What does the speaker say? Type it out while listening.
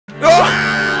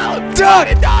Duck!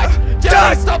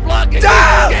 Duck! Stop blocking!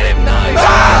 Duck! Get him! Nice!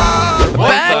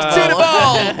 Back to the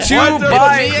ball!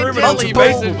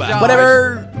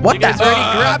 Whatever. What the?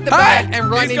 Grab the bag and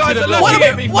run into the goal.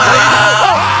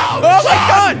 Oh my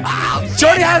God!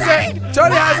 Jordy has it!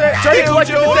 Jordy has it! Jordy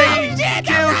collected the thing!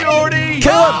 Kill Jordy!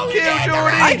 Kill him! Kill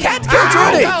Jordy! I can't kill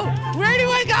Jordy! Where do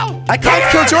I go? I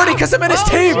can't kill Jordy because I'm in his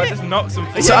team! Just knock some.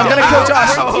 So I'm gonna kill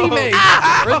Josh. We're teammates.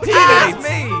 We're teammates.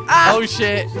 Oh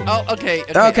shit. Oh, okay.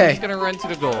 Okay. I'm just gonna run to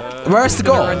the goal. Where's the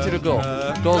goal? Run to the goal.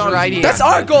 Goal's right here. That's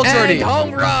our goal, Jordy! And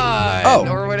home run! Oh.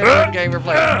 Or whatever game we're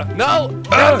playing. No!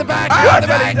 Grab the bag! Grab the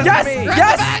bag! Yes!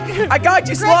 Yes! I got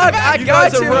you, Slug! I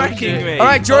got you! wrecking me.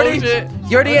 Alright, Jordy.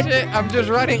 Jordy. I'm just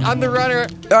running. I'm the runner.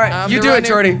 Alright, you do it,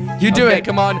 Jordy. You do it.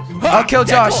 Come on. I'll kill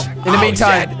Josh in the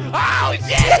meantime. Oh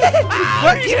shit!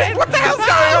 What the hell's going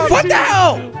on? What the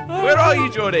hell? Where are you,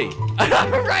 Jordy?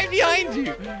 I'm right behind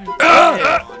you.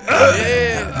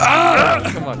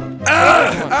 Come on.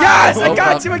 Yes! I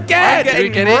got you again! Did we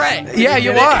get it? Yeah,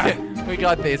 you are. We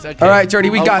got this. Okay. Alright, Jordy,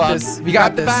 we got this. We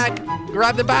got this.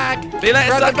 Grab the bag. See you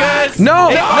later, suckers. No!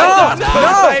 No!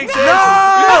 No! Get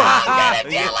it,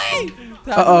 Dilly!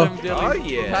 Uh-oh. Oh,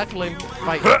 yeah. Tackle him.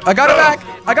 Fight. I got it back!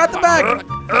 I got the bag!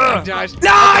 Josh.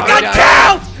 No! I got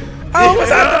killed! I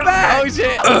almost had the bag! Oh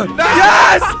shit!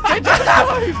 Yes!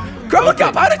 Grumble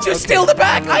Cup, how did you steal the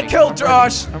bag? I killed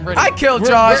Josh! I killed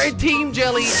Josh! We're a team,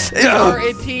 Jelly. We're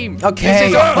a team.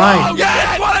 Okay, fine.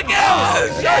 Yes, what a kill!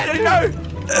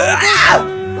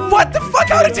 What the fuck?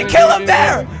 How did you kill him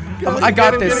there? I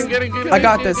got this. I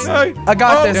got this. I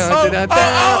got this.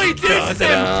 Oh, he dissed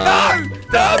him!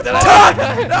 No!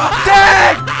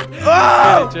 Dang!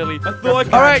 Oh! Jelly. I thought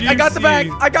I All right, I got the bag.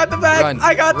 I got the bag. Run,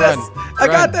 I got this. run, I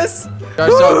got run. this.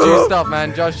 Josh all juiced up,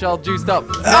 man. Josh all juiced up.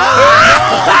 Come on!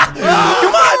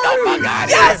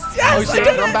 Yes! Oh Yes! I shit,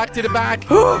 did run it. back to the back.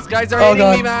 These guys are hitting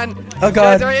God. me, man. Oh These God.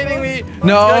 guys are hitting me.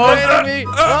 No. These guys are hitting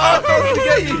me.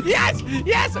 Oh, yes,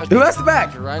 yes. Okay. Who has the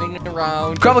bag? Running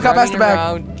around. Grumble Cup has the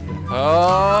bag.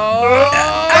 Oh.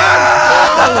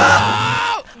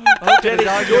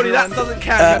 Jordy, that doesn't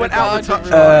count. You went out the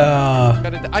touch.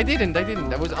 I didn't.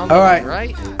 That was on All the right.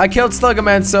 line, right? I killed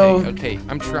Sluggerman, so Okay,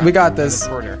 I'm trapped. we got this.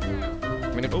 I'm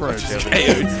in a corner, Jelly.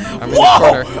 I'm in a Whoa!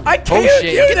 corner. I Oh killed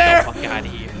shit, you get there. the fuck out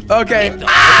of here. Okay.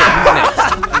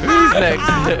 Who's next?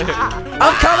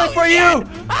 I'm coming for you!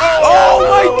 Oh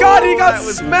my God, he got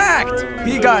smacked!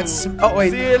 He got oh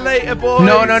wait. See you later, boys.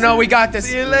 No, we got this.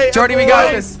 See you later, Jordy, we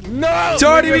got boys. this. No!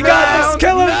 Jordy, we got this.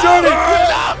 Kill him, Jordy!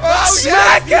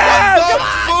 Smack him!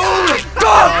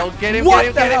 Oh, get him, What get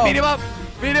him, the get him, hell? beat him up!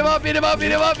 Beat him up, beat him up,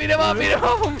 beat him up, beat him up, beat him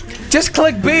up! Just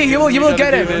click B. You will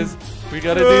get him. We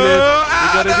gotta do this. We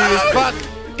gotta do this. Fuck!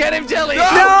 Get him, Jelly! No!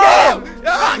 Fuck,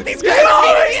 these guys No, are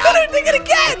beating he's me gonna up! do it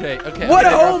again! Okay. What a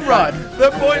home run! The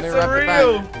points Gonna wrap are it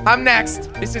real. I'm next.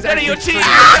 This is Eddie, you're actually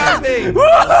cheating. true. Woo!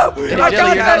 Hey, I Jelly, you're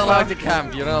not got allowed this. to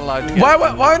camp. You're not allowed to camp.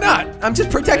 Why not? I'm just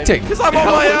protecting. Because I'm on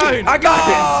my own. I got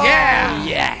this. Yeah.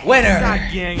 Yeah. Winner.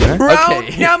 Yeah. Round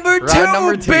Okay. number two, Round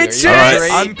number two. bitches. All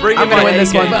right. I'm bringing I'm gonna my win this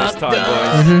A-game one. this time,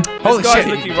 boys. Holy This guy's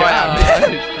shit. looking right at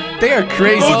me. They are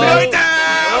crazy.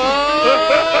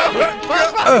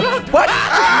 What?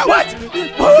 What?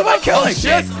 Who am I killing?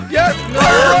 Yes, yes.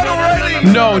 Run already.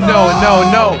 No. I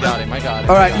got him. I got him.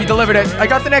 All right, he delivered it. I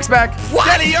got the next back.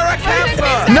 Jenny, you're a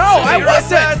camper. No, I You're a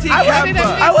wasn't. dirty I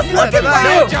camper. was looking for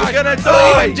you. You're gonna Leave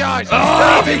die. him, Josh.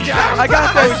 Oh, Leave him, Josh. I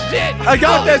got this. Oh, shit. I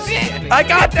got this. Shit. I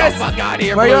got Get this. the fuck out of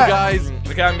here, Where blue you at? guys.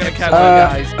 Okay, I'm gonna camp.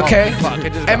 Guys. Oh, Okay. fuck, I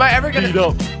just Am got I ever gonna? beat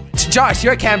up. Josh,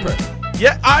 you're a camper.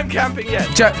 Yeah, I'm camping yet.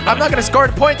 I'm not gonna score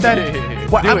the point then.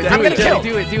 What? I'm gonna kill.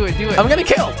 Do it. I'm gonna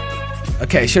kill.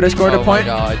 Okay, should I score the point?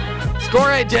 Oh my god.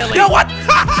 Score it, Jelly. No, what?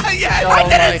 Yes. I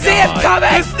didn't see him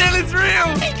coming. This still is real.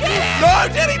 No,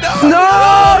 Jenny, no.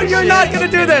 No, you're not gonna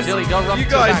do this. Jelly, go run You to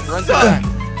the guys back. Run to the suck. back.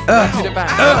 Run to the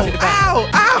back. Run to the back. Ow,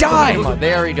 ow. Die. Come on,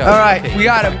 there we go. All right, Okay, we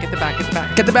got him. Get the back. Get the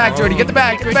back. Get the back, Jordy. Get the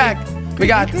back. Get the back. We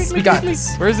got this. We got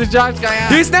this. Where's the Josh guy at?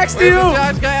 He's next to Where's you. the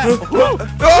Josh guy at?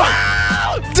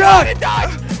 Duck.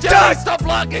 Jelly, stop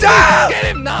blocking. Duck. Get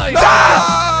him. Nice.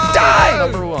 Die.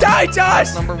 Number one. Die,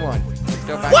 Josh. Number one. Let's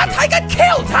go back. What? I got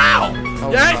killed. How?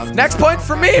 Oh, Yes. fuck. Next point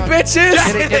for me, bitches.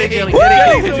 Get it, Jelly. He's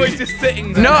Get it. always just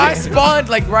sitting there. No, I spawned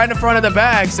like right in front of the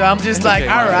bag, so I'm just like,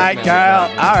 okay, all right, man. girl,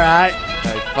 all right.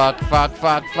 Hey, fuck. Oh.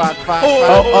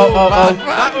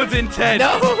 That was intense.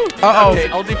 No. Uh-oh. Okay,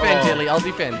 I'll defend, Jelly. I'll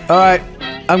defend. All right,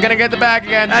 I'm gonna get the bag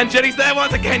again. And Jenny's there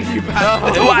once again, you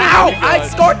bastard. Wow, Oh my I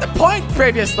God. scored the point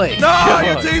previously. No, Come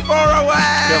you're on. too far away.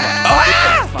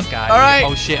 Ah! Fuck out. All right,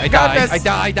 Oh shit, I got died. this. I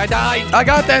died. I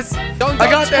got this. Don't I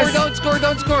got score, this. Don't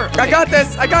score. I got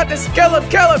this. I got this. Kill him.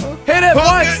 Hit him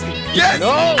once. Yes.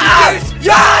 No.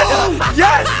 Yes.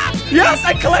 Yes. Yes,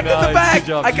 I collected the bag.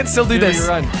 I can still do this.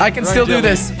 I can still do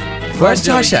this. Where's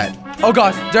Josh at? Oh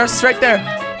God, Josh right there.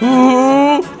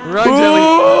 Ooh. Run, Jelly.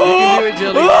 You can do it,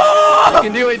 Jelly. You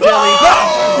can do it, Jelly.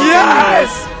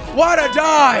 Yes. What a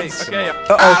dodge. Okay.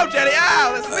 Ow, Jelly.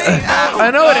 Ow, that's me. Ow.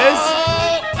 I know it is.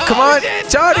 Come on,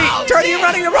 Jordy. Jordy, you're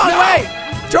running the wrong way.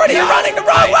 Jordy, you're running the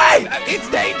wrong way. It's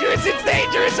dangerous. It's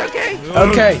dangerous. Okay.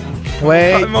 Okay.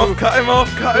 Wait. Cut him off. Cut him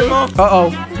off. Cut him off.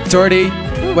 Uh-oh. Jordy.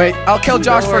 Wait, I'll kill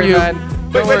Josh for you. Wait,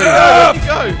 Don't wait, worry.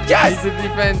 go. Yes. He's the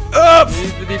defense. Up.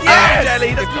 He's the defense. Yes,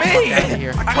 Jelly, that's Get the me. fuck out of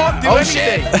here. I can't do Oh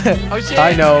anything. shit. Oh shit.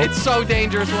 I know. It's so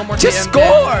dangerous. One more Just hit, I'm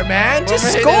score, dead. man. Just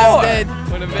One more hit, score. I'm dead.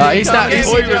 One minute. He's not. Get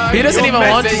me, Josh. He doesn't even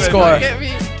want to messing score. Get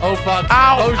me. Oh fuck.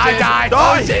 Ow! Oh, I shit. died.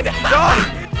 Die. Oh shit!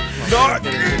 Die.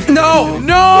 No!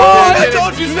 No! The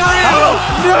dodge is real.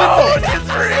 No! It's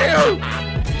real.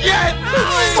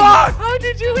 Yes. Fuck! How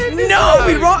did you win this? No!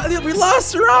 We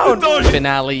lost the round.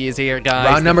 Finale is here, guys.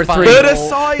 Round number The 3.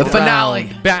 final The finale.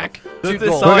 round. Back to The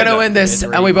goal. decider. We're gonna win this,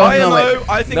 and we both know it.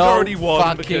 I think I No already won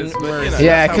fucking because, but, mercy.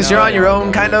 Yeah, because you're on your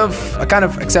own, kind of. I kind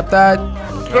of accept that.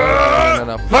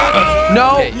 No. Fuck.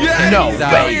 No! Okay, No he's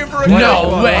way! out.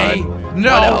 No way! One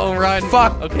No! home run.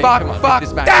 Fuck! Okay, Fuck! come on, Fuck! get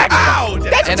this back. That's Ow!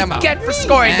 what And I'm you out. get for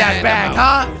scoring that And bag, I'm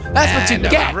huh? That's what you And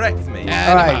I'm get. Wrecked me. And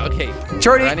All I'm right. out. Okay.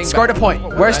 Jordy Running scored a back. point.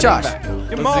 Where's Running Josh? back. You're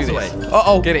Let's miles do away. this.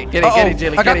 Uh-oh. Get it, Uh-oh.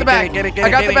 Jelly. I got the bag. Get it, I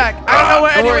got the bag. I don't know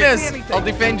where Don't anyone worry. is. I'll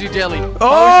defend you, Jelly.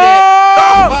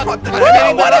 Oh! Fuck. What I'm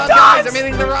hitting the a wrong dodge! guys. I'm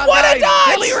hitting the wrong What a guys.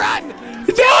 dodge! Jelly, run.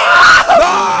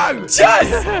 No!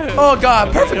 Yes! Oh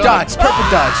God! Perfect dodge!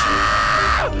 Perfect dodge!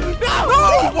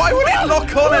 No, why would it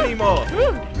lock on anymore?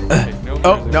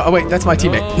 Oh no! Oh, wait, that's my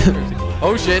teammate.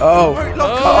 Oh shit. Oh!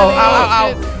 Lock Oh! on.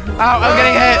 Ow! Ow! Ow! I'm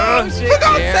getting hit! Oh shit. For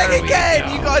God's There sake we again!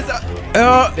 go. You guys are.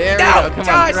 There we no! go. Come on,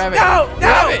 Josh! grab it. No! Grab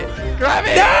No! it. Grab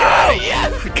it. No! Grab it.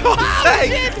 Yes. For God's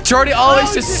sake! Jordy always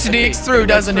Oh, just shit. sneaks through,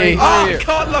 doesn't he? Oh, I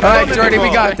can't lock All on right, Jordy, we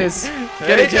anymore. got this.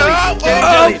 Get it, Jelly. Oh, Get it,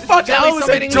 oh, Jelly. fuck, Jelly, I almost stop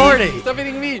said hitting Jordy. me. Stop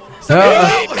hitting me. Uh, Stop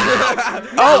hitting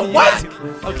me. Oh, what?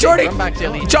 Okay, Jordy, run back,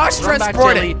 Jelly. Josh Run back,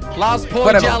 transported. Jelly. Last point,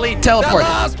 Whatever. Jelly. Teleport. The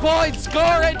last point.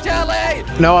 Score it, Jelly.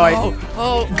 No, I.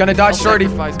 Oh. Gonna dodge I'll Jordy.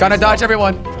 sacrifice Gonna myself. dodge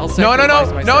everyone. I'll No, no, no.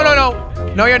 sacrifice No, no, myself.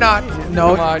 no. No, you're not.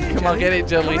 No. Come on, get it,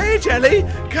 Jelly. Come here, Jelly.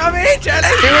 Come here, Jelly.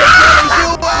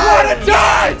 What a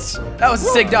dodge! That was a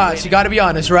sick dodge. You gotta be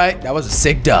honest, right? That was a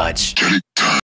sick dodge.